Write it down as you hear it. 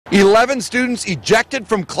11 students ejected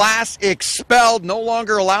from class, expelled, no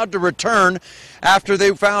longer allowed to return after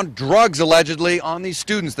they found drugs allegedly on these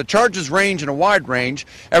students. The charges range in a wide range,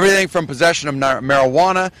 everything from possession of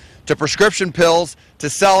marijuana to prescription pills to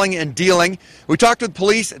selling and dealing. We talked with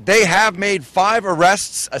police. They have made 5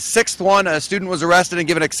 arrests. A 6th one, a student was arrested and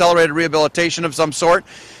given accelerated rehabilitation of some sort.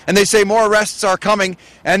 And they say more arrests are coming.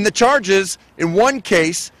 And the charges, in one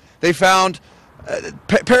case, they found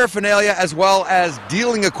paraphernalia as well as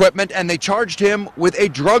dealing equipment, and they charged him with a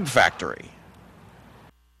drug factory.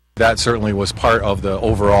 That certainly was part of the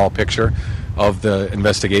overall picture of the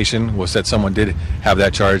investigation, was that someone did have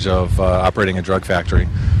that charge of operating a drug factory.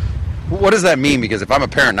 What does that mean? Because if I'm a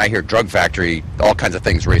parent and I hear drug factory, all kinds of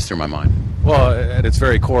things race through my mind. Well, at its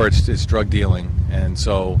very core, it's drug dealing, and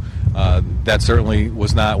so that certainly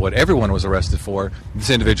was not what everyone was arrested for. This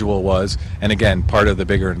individual was, and again, part of the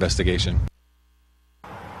bigger investigation.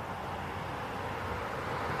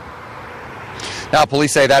 Now,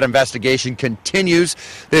 police say that investigation continues.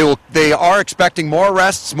 They are expecting more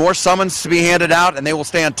arrests, more summons to be handed out, and they will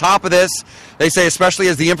stay on top of this. They say especially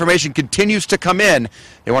as the information continues to come in,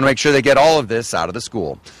 they want to make sure they get all of this out of the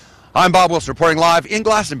school. I'm Bob Wilson reporting live in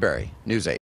Glastonbury, News 8.